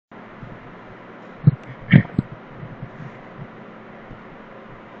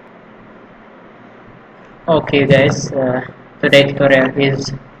Okay guys, today's tutorial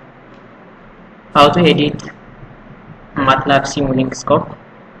is how to edit Matlab Simulink scope.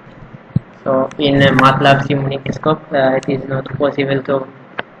 So in Matlab Simulink scope, it is not possible to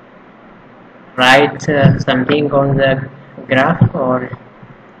write something on the graph, or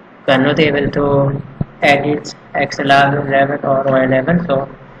cannot able to edit XLR level or Y level. So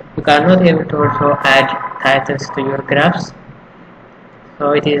you cannot able to also add titles to your graphs.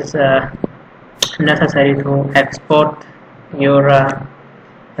 So it is necessary to export your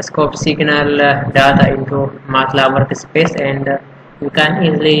scope signal data into Matlab workspace, and you can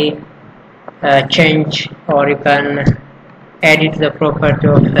easily change, or you can edit the property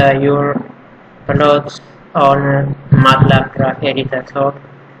of your plots on Matlab graph editor. So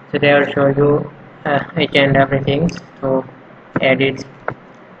today I'll show you each and everything to edit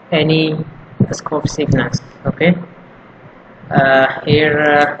any scope signals. Okay,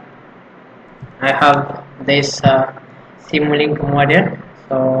 here I have this Simulink model.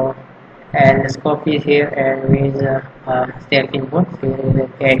 So, and the scope is here, and with step input. Here is the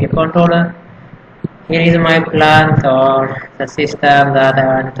AD controller. Here is my plant, or the system that I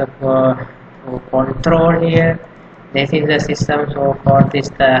want to control here. This is the system. So for this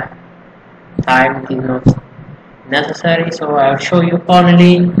time it is not necessary. So I will show you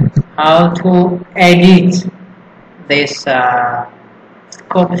only how to edit this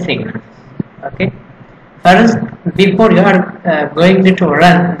scope signal. Okay, first, before you are going to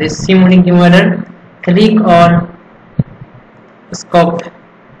run this Simulink model, click on scope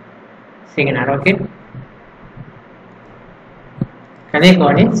signal. Okay, click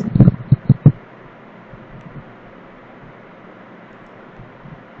on it.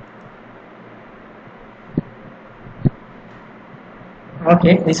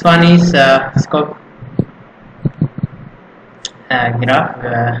 Okay, this one is scope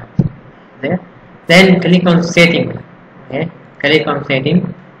graph there. Then click on setting. Okay, click on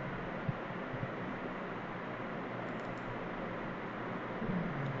setting.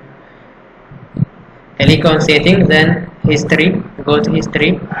 Click on setting, then history, go to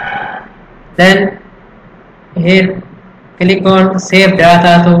history. Then here click on save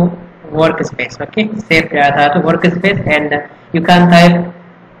data to workspace. Okay, save data to workspace, and you can type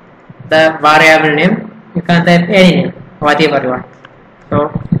the variable name. You can type any name, whatever you want.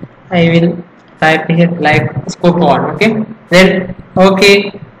 So I will type here like scope 1. Okay, then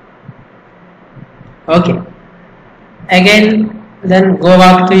okay, again, then go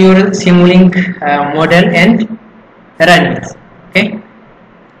back to your Simulink model and run it. Okay,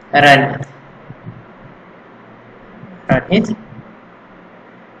 run it.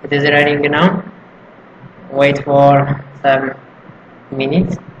 It is running now. Wait for some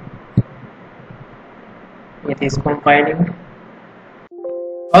minutes. It is compiling.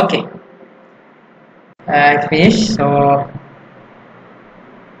 Okay, it's finished. So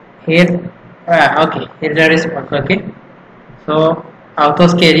here, okay, here's the response. Okay, so auto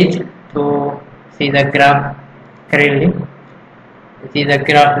scale it to see the graph clearly. See, the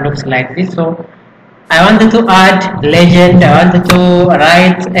graph looks like this. So I wanted to add legend. I wanted to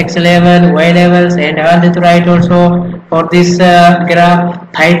write X level, Y levels, and I wanted to write also for this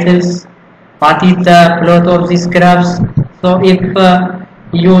graph titles. What is the plot of these graphs? So if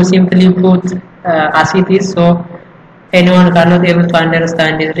you simply put as it is, so anyone cannot able to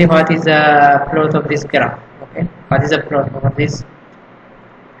understand easily what is the plot of this graph. Okay, what is the plot of this?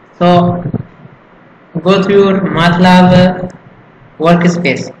 So go to your Matlab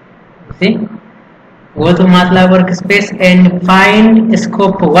workspace. See, go to Matlab workspace and find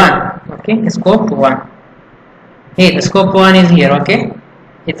scope 1. Okay, scope 1. Hey, the scope 1 is here. Okay,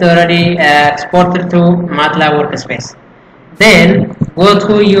 it's already exported to Matlab workspace. Then go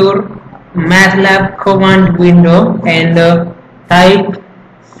to your Matlab command window and type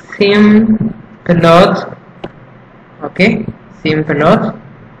simplot. Okay, simplot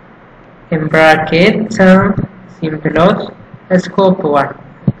in bracket simplot scope 1.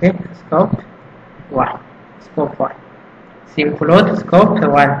 Okay, scope 1, scope 1, simplot scope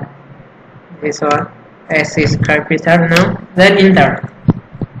 1. This one S is capital now. Then enter.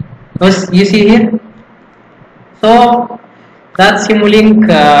 Because you see here, so that Simulink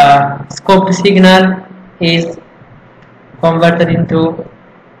scope signal is converted into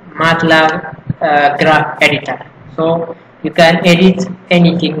Matlab graph editor. So you can edit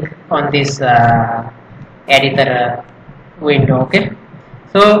anything on this editor window. Okay,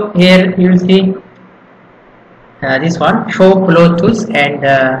 so here you will see this one, show plot tools and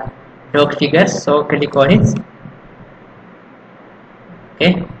log figures. So click on it.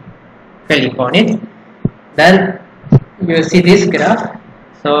 Okay, click on it. Then you see this graph.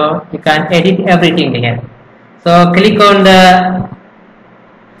 So you can edit everything here. So click on the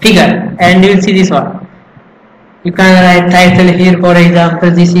figure and you will see this one. You can write title here, for example,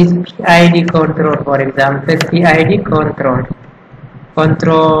 this is PID control, for example, PID controller,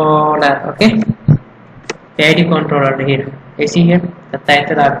 okay? PID controller here. You see here, the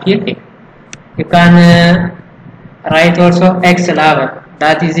title appear here. You can write also X level,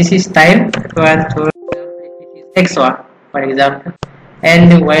 that is, this is time equal to, it is X1, for example,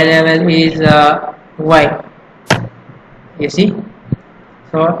 and Y level is Y, you see.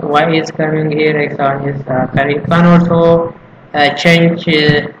 So Y is coming here, X1 is coming. You can also change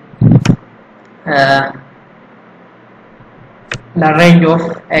the range of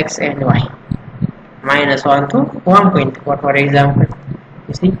X and Y, -1 to 1.4, for example,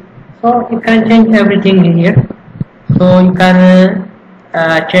 you see. So you can change everything here. So you can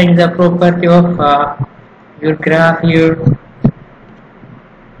change the property of your graph here,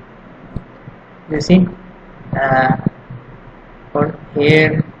 you see.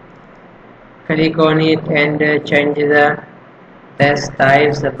 Here click on it and change the text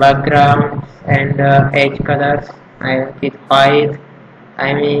types, the backgrounds and edge colors. I make it white,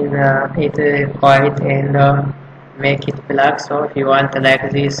 white, and make it black. So if you want like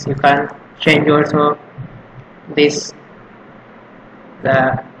this, you can change also this,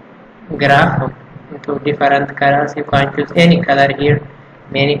 the graph, into different colors. You can choose any color here,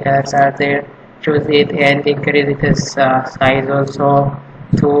 many colors are there. Choose it and increase its size also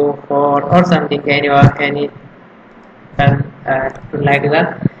to 4 or something, any like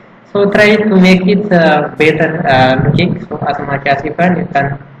that. So try to make it better looking. So as much as you can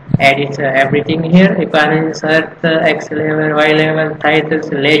edit everything here. You can insert X level, Y level,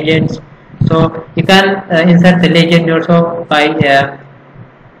 titles, legends. So you can insert the legend also by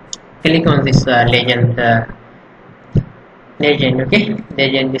click on this legend. Legend, okay,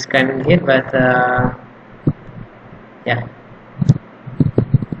 legend is coming here, but yeah,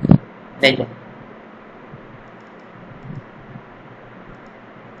 legend.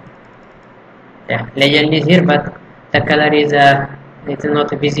 Yeah, legend is here, but the color is it's not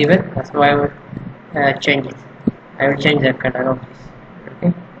visible. That's why I will change it. I will change the color of this.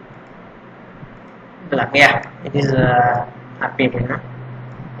 Okay, black. Yeah, it is appearing now.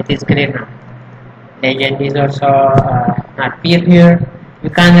 It is clear now. Legend is also appear here. You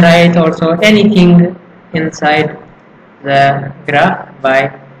can write also anything inside the graph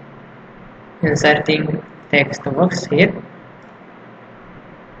by inserting text box here.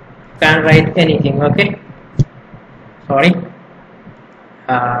 You can write anything, okay? Sorry. You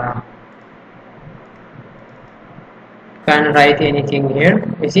can write anything here,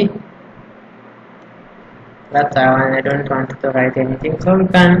 you see. But I don't want to write anything, so you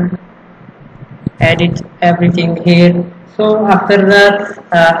can edit everything here. So after that,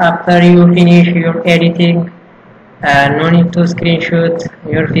 after you finish your editing, no need to screenshot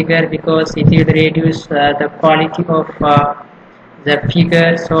your figure because it will reduce the quality of the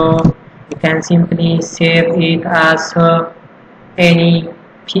figure. So you can simply save it as any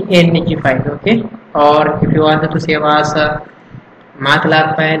PNG file, okay? Or if you want to save as a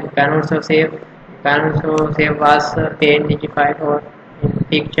Matlab file, you can also save. You can also save as a PNG file or in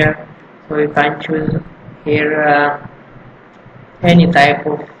picture. So you can choose here any type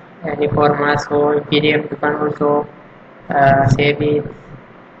of any format. So in PDF you can also save it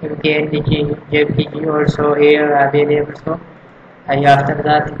in PNG, JPG also here available. So after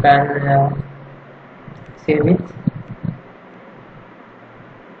that you can save it.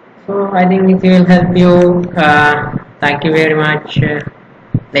 So I think it will help you. Thank you very much.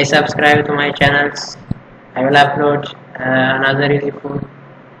 Please subscribe to my channels. I will upload another useful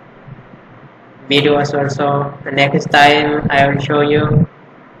videos also. Next time I will show you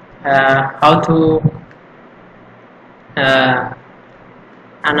how to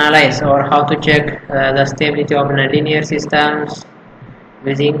analyze or how to check the stability of nonlinear systems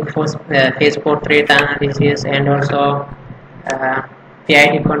using phase portrait analysis, and also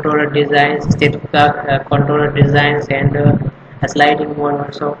PID controller designs, state controller designs, and a sliding mode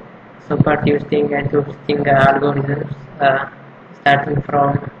also, super twisting and twisting algorithms, starting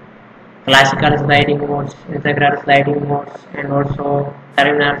from classical sliding modes, integral sliding modes, and also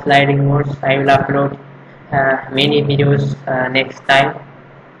terminal sliding modes. I will upload many videos next time.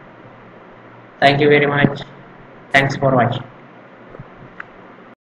 Thank you very much. Thanks for watching.